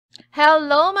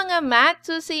Hello mga math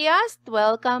enthusiast!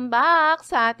 Welcome back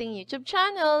sa ating YouTube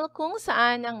channel kung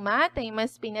saan ang math ay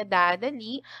mas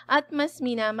pinadadali at mas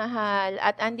minamahal.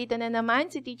 At andito na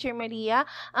naman si Teacher Maria,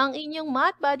 ang inyong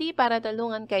math buddy para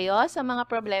tulungan kayo sa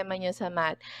mga problema nyo sa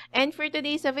math. And for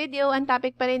today's video, ang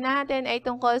topic pa rin natin ay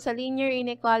tungkol sa linear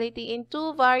inequality in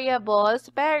two variables,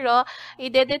 pero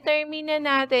i-determine na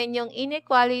natin yung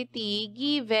inequality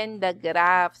given the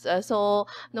graphs. So,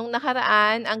 nung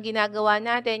nakaraan, ang ginagawa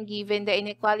natin, given the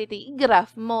inequality,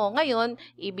 i-graph mo. Ngayon,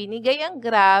 ibinigay ang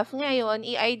graph. Ngayon,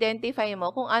 i-identify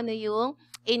mo kung ano yung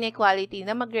inequality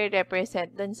na magre-represent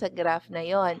dun sa graph na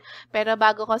yon. Pero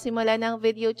bago ko simulan ng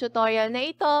video tutorial na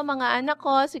ito, mga anak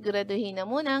ko, siguraduhin na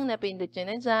munang napindot nyo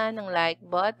na dyan ang like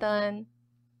button.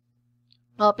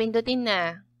 O, pindutin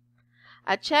na.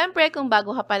 At syempre, kung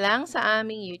bago ka pa lang sa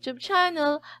aming YouTube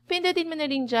channel, pindutin mo na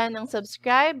rin dyan ang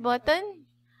subscribe button.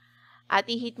 At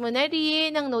i-hit mo na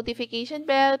rin ang notification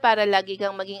bell para lagi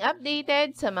kang maging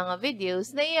updated sa mga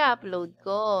videos na i-upload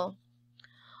ko.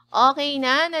 Okay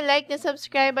na like na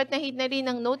subscribe at na-hit na rin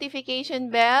ang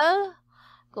notification bell?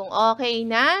 Kung okay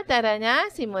na, tara na,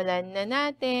 simulan na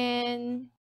natin.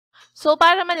 So,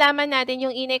 para malaman natin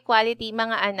yung inequality,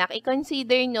 mga anak,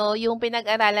 i-consider nyo yung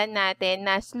pinag-aralan natin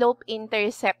na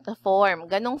slope-intercept form.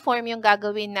 Ganong form yung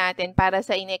gagawin natin para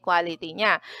sa inequality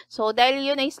niya. So, dahil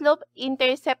yun ay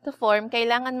slope-intercept form,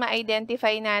 kailangan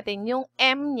ma-identify natin yung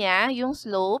M niya, yung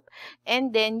slope,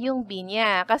 and then yung B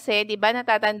niya. Kasi, di ba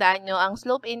natatandaan nyo, ang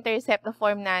slope-intercept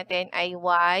form natin ay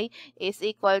y is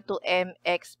equal to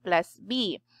mx plus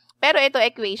b. Pero ito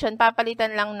equation,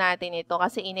 papalitan lang natin ito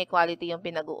kasi inequality yung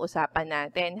pinag-uusapan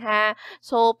natin, ha?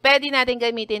 So, pwede natin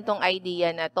gamitin tong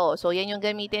idea na to. So, yan yung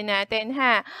gamitin natin,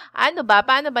 ha? Ano ba?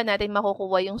 Paano ba natin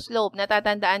makukuha yung slope?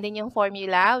 Natatandaan din yung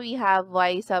formula. We have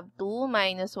y sub 2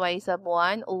 minus y sub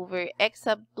 1 over x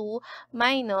sub 2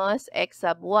 minus x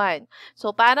sub 1. So,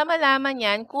 para malaman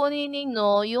yan, kunin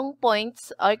ninyo yung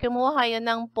points or kumuha kayo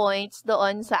ng points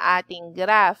doon sa ating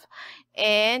graph.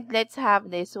 And let's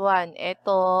have this one.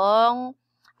 Itong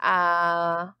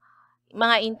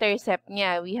mga intercept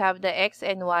niya. We have the x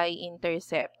and y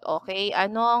intercept. Okay?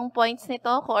 Ano ang points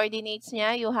nito? Coordinates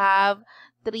niya. You have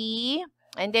 3.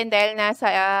 And then dahil nasa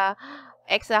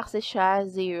x-axis siya,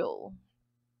 0.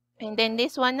 And then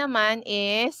this one naman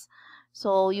is,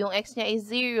 so yung x niya is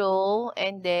 0.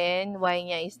 And then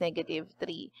y niya is negative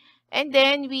 3. And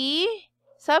then we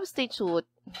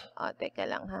substitute. O, teka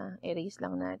lang ha. Erase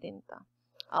lang natin to.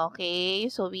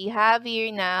 Okay, so we have here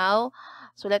now,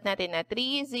 sulat natin na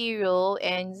 3, 0,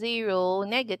 and 0,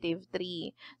 negative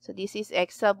 3. So this is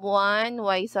x sub 1,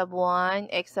 y sub 1,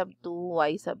 x sub 2,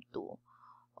 y sub 2.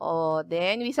 O,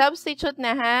 then we substitute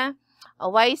na ha.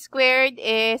 Y squared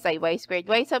is,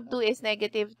 y sub 2 is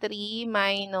negative 3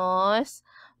 minus,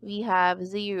 we have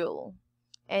 0.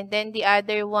 And then the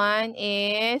other one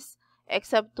is,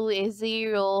 x sub 2 is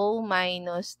 0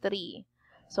 minus 3.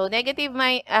 So, negative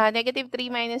 3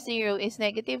 minus 0 is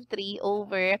negative 3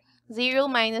 over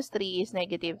 0 minus 3 is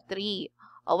negative 3.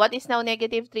 What is now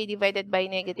negative 3 divided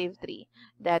by negative 3?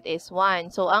 That is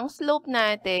 1. So, ang slope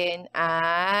natin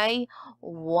ay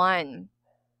 1.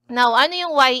 Now, ano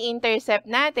yung y-intercept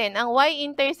natin? Ang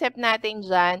y-intercept natin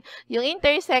dyan, yung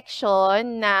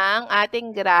intersection ng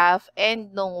ating graph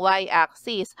and ng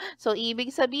y-axis. So,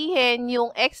 ibig sabihin,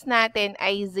 yung x natin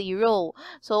ay 0.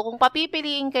 So, kung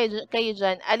papipiliin kayo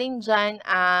dyan, alin dyan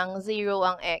ang 0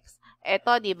 ang x?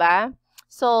 Eto, di ba?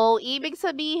 So, ibig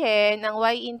sabihin, ang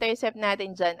y-intercept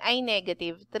natin dyan ay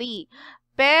negative 3.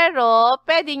 Pero,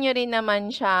 pwede nyo rin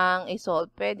naman siyang isolve.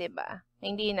 Pwede ba?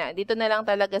 Hindi na. Dito na lang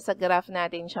talaga sa graph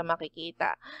natin siya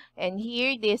makikita. And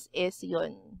here, this is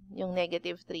yun. Yung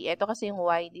negative 3. Ito kasi yung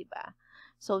y, di ba?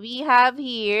 So, we have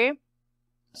here,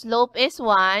 slope is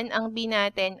 1. Ang b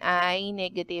natin ay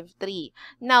negative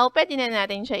 3. Now, pwede na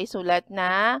natin siya isulat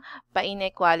na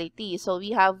pa-inequality. So,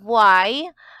 we have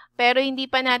y. Pero hindi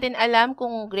pa natin alam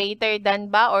kung greater than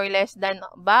ba or less than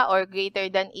ba or greater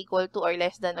than equal to or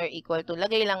less than or equal to.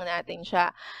 Lagay lang natin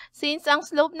siya. Since ang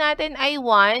slope natin ay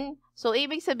 1, so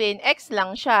ibig sabihin x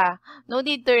lang siya. No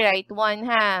need to write 1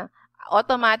 ha.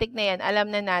 Automatic na yan.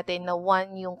 Alam na natin na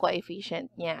 1 yung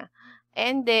coefficient niya.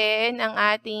 And then, ang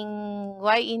ating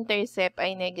y-intercept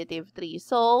ay negative 3.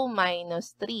 So,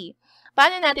 minus 3.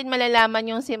 Paano natin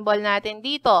malalaman yung symbol natin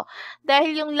dito?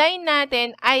 Dahil yung line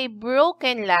natin ay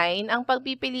broken line, ang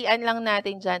pagpipilian lang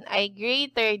natin dyan ay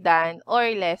greater than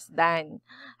or less than.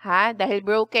 Ha? Dahil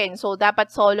broken. So,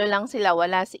 dapat solo lang sila,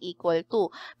 wala si equal to.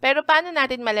 Pero paano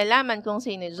natin malalaman kung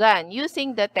sino dyan?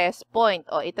 Using the test point.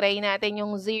 O, itry natin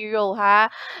yung 0, ha?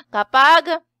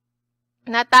 Kapag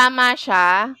natama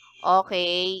siya,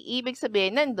 Okay, ibig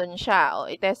sabihin, nandun siya. O,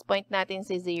 i-test point natin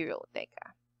si 0.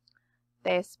 Teka.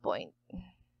 Test point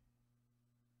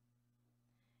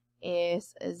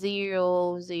is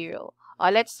 0, 0. O,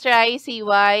 let's try si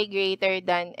y greater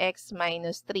than x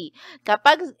minus 3.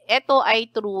 Kapag ito ay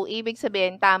true, ibig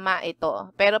sabihin, tama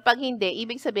ito. Pero pag hindi,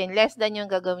 ibig sabihin, less than yung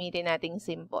gagamitin nating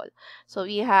symbol. So,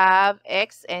 we have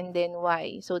x and then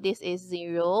y. So, this is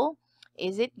 0.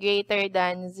 Is it greater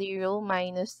than 0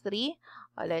 minus 3?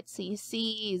 Let's see.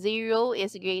 C, 0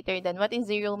 is greater than, what is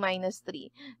 0 minus 3?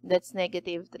 That's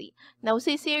negative 3. Now,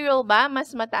 si 0 ba,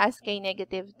 mas mataas kay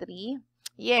negative 3?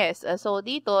 Yes. So,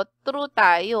 dito, true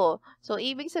tayo. So,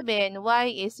 ibig sabihin,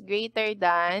 y is greater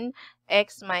than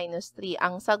x minus 3.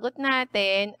 Ang sagot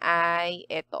natin ay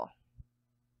ito.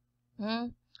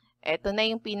 Ito na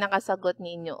yung pinakasagot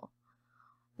ninyo.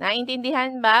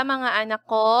 Naintindihan ba, mga anak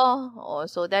ko?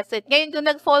 So that's it. Ngayon, kung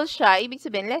nag-false siya, ibig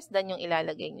sabihin, less than yung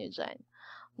ilalagay nyo dyan.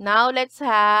 Now, let's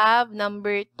have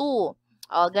number 2.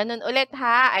 Ganun ulit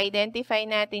ha. Identify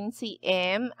natin si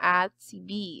M at si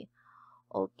B.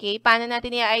 Okay, paano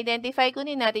natin i-identify?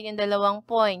 Kunin natin yung dalawang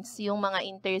points, yung mga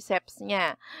intercepts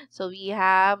niya. So, we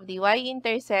have the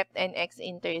y-intercept and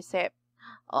x-intercept.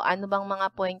 Ano bang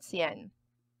mga points yan?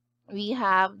 We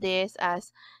have this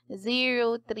as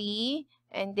 0, 3,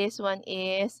 and this one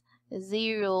is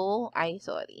 0,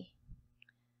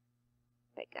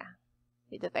 Teka,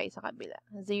 dito tayo sa kabila.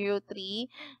 0, 3,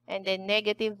 and then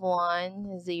negative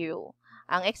 1, 0.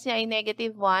 Ang x niya ay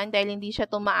negative 1 dahil hindi siya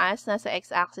tumaas, nasa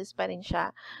x-axis pa rin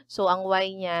siya. So, ang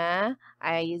y niya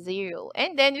ay 0.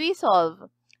 And then, we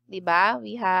solve. Diba?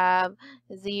 We have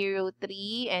 0,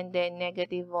 3, and then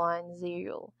negative 1,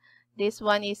 0. This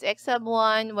one is x sub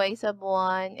 1, y sub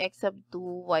 1, x sub 2,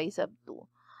 y sub 2.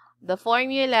 The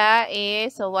formula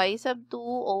is y sub 2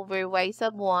 over y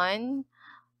sub 1,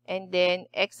 and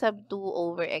then x sub 2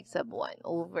 over x sub 1.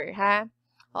 Over, ha?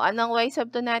 Anong y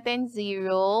sub 2 natin?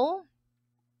 0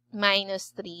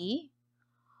 minus 3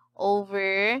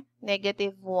 over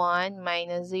negative 1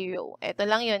 minus 0. Ito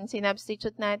lang yun.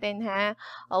 Sinubstitute natin, ha?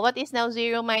 What is now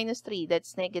 0 minus 3?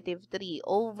 That's negative 3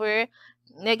 over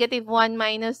negative 1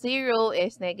 minus 0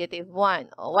 is negative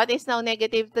 1. What is now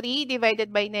negative 3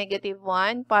 divided by negative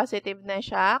 1? Positive na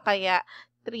siya, kaya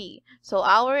 3. So,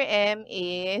 our M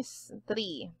is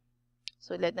 3.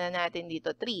 Sulat na natin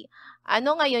dito, 3.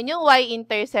 Ano ngayon yung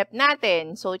y-intercept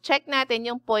natin? So, check natin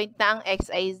yung point na ang x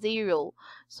ay 0.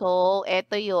 So,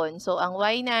 eto yun. So, ang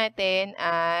y natin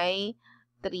ay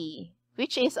 3,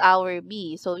 which is our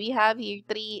b. So, we have here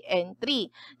 3 and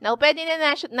 3. Now, pwede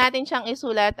na natin siyang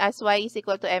isulat as y is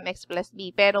equal to mx plus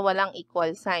b, pero walang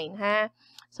equal sign, ha?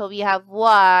 So, we have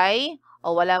y,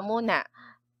 wala muna.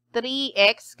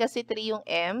 3x kasi 3 yung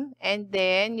m, and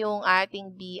then yung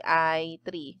ating b ay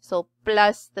 3. So,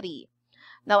 plus 3.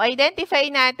 Now, identify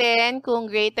natin kung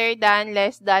greater than,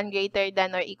 less than, greater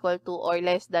than or equal to, or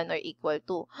less than or equal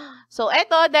to. So,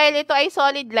 eto, dahil ito ay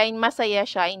solid line, masaya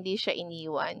siya, hindi siya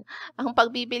iniwan. Ang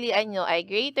pagpipilian nyo ay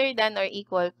greater than or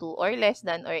equal to, or less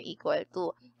than or equal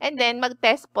to. And then,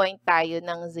 mag-test point tayo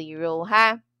ng 0,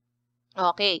 ha?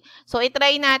 Okay. So,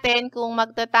 itry natin kung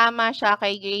magtatama siya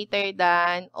kay greater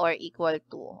than or equal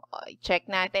to. Check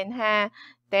natin, ha?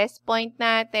 Test point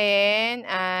natin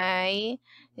ay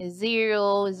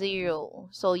 0, 0.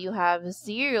 So, you have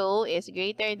 0 is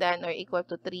greater than or equal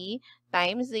to 3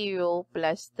 times 0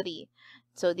 plus 3.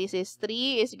 So, this is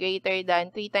 3 is greater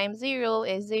than 3 times 0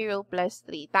 is 0 plus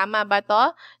 3. Tama ba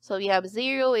to? So, we have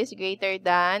 0 is greater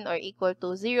than or equal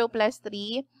to 0 plus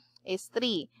 3 is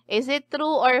 3. Is it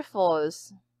true or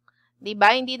false?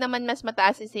 Diba? Hindi naman mas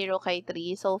mataas si 0 kay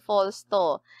 3. So, false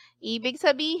to. Ibig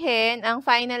sabihin, ang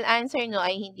final answer nyo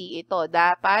ay hindi ito.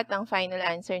 Dapat, ang final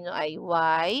answer nyo ay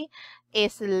y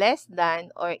is less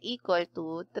than or equal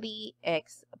to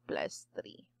 3x plus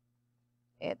 3.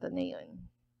 Ito na yun.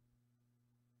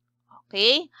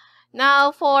 Okay?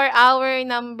 Now, for our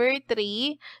number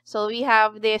 3, so we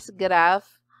have this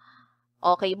graph.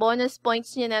 Okay, bonus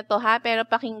points nyo na to, ha? Pero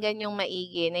pakinggan yung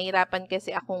maigi. Nahirapan kasi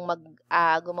akong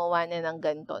gumawa na ng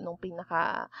ganito nung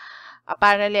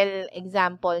parallel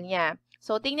example niya.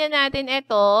 So, tingnan natin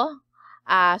ito.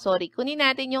 Kunin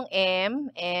natin yung M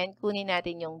and kunin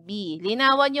natin yung B.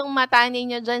 Linawan yung mata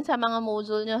ninyo dyan sa mga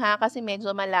module nyo, ha? Kasi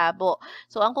medyo malabo.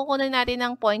 So, ang kukunin natin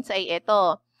ng points ay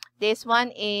ito. This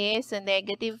one is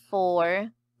negative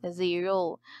 4,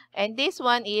 0. And this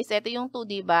one is, ito yung 2,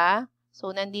 diba?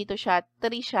 So, nandito siya,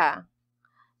 3 siya.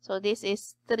 So, this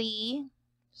is 3.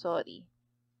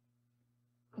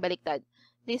 Baliktad.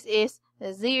 This is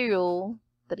 0,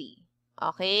 3.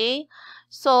 Okay?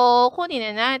 So, kunin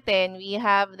na natin. We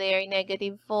have there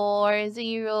negative 4,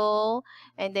 0,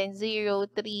 and then 0,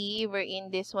 3, wherein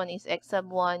this one is x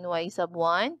sub 1, y sub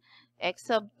 1,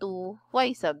 x sub 2,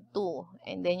 y sub 2.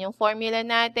 And then yung formula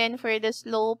natin for the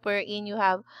slope, wherein you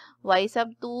have y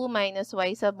sub 2 minus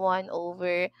y sub 1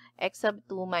 over x sub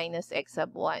 2 minus x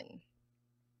sub 1.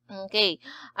 Okay.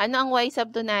 Ano ang y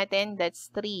sub 2 natin?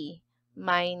 That's 3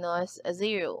 minus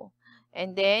 0.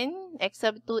 And then, x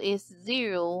sub 2 is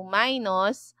 0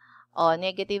 minus,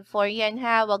 negative 4 yan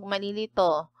ha, wag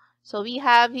malilito. So, we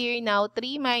have here now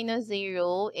 3 minus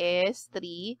 0 is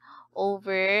 3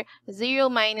 over 0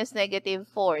 minus negative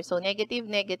 4. So, negative,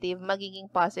 negative,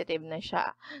 magiging positive na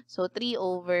siya. So, 3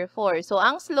 over 4. So,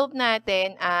 ang slope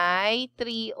natin ay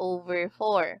 3 over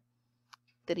 4.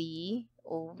 3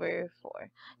 over 4.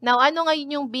 Now, ano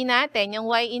ngayon yung b natin? Yung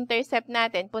y-intercept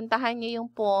natin, puntahan nyo yung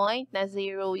point na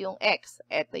 0 yung x.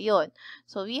 Ito yun.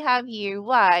 So, we have here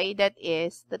y, that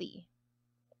is 3.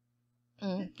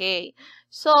 Okay.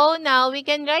 So, now, we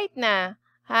can write na.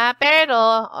 Ha?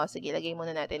 Pero, sige, lagay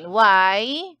muna natin.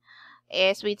 Y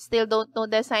is, we still don't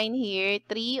know the sign here,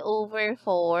 3 over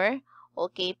 4.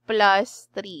 Okay,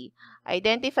 plus 3.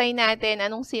 Identify natin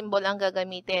anong symbol ang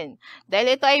gagamitin.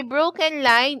 Dahil ito ay broken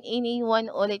line,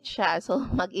 iniwan ulit siya. So,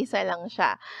 mag-isa lang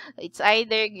siya. It's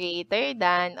either greater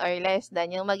than or less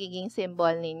than yung magiging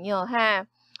symbol ninyo, ha?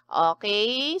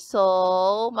 Okay,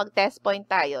 so, mag-test point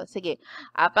tayo. Sige,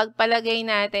 pagpalagay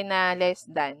natin na less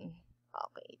than.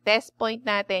 Okay, test point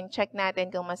natin, check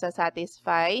natin kung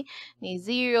masasatisfy ni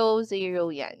 0,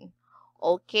 0 yan.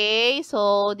 Okay,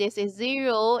 so this is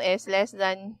 0 is less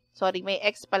than, sorry, may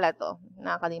x pala to.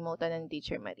 Nakakalimutan ng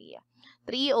Teacher Maria.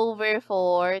 3 over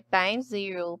 4 times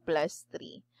 0 plus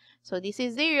 3. So this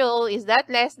is 0. Is that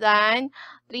less than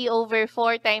 3 over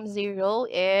 4 times 0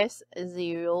 is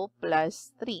 0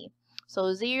 plus 3.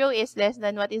 So 0 is less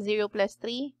than what is 0 plus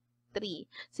 3? 3.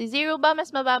 Si 0 ba mas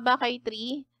mababa kay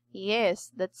 3? Yes,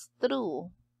 that's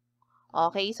true.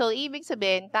 Okay, so ibig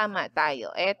sabihin, tama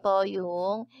tayo. Ito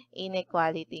yung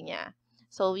inequality niya.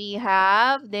 So we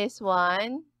have this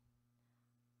one,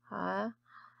 ha?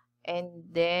 And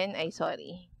then,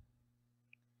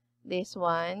 this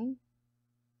one,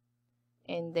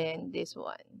 and then this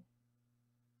one.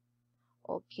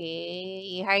 Okay,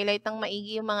 i-highlight ng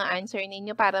maigi yung mga answer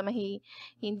ninyo para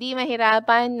hindi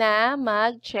mahirapan na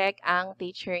mag-check ang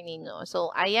teacher ninyo.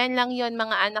 So, ayan lang yon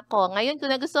mga anak ko. Ngayon,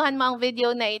 kung nagustuhan mo ang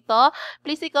video na ito,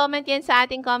 please i-comment yan sa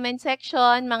ating comment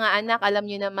section. Mga anak, alam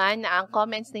nyo naman na ang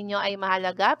comments ninyo ay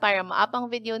mahalaga para ma-up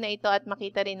ang video na ito at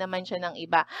makita rin naman siya ng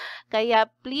iba. Kaya,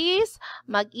 please,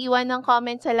 mag-iwan ng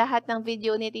comment sa lahat ng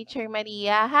video ni Teacher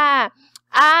Maria, ha?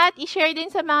 At i-share din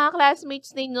sa mga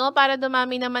classmates ninyo para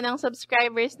dumami naman ang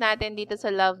subscribers natin dito sa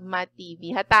Love Math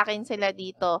TV. Hatakin sila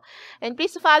dito. And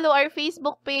please follow our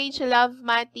Facebook page, Love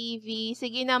Math TV.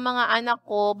 Sige na mga anak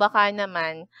ko, baka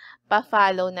naman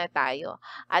pa-follow na tayo.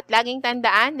 At laging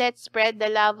tandaan, let's spread the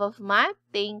love of math.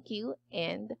 Thank you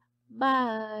and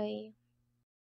bye!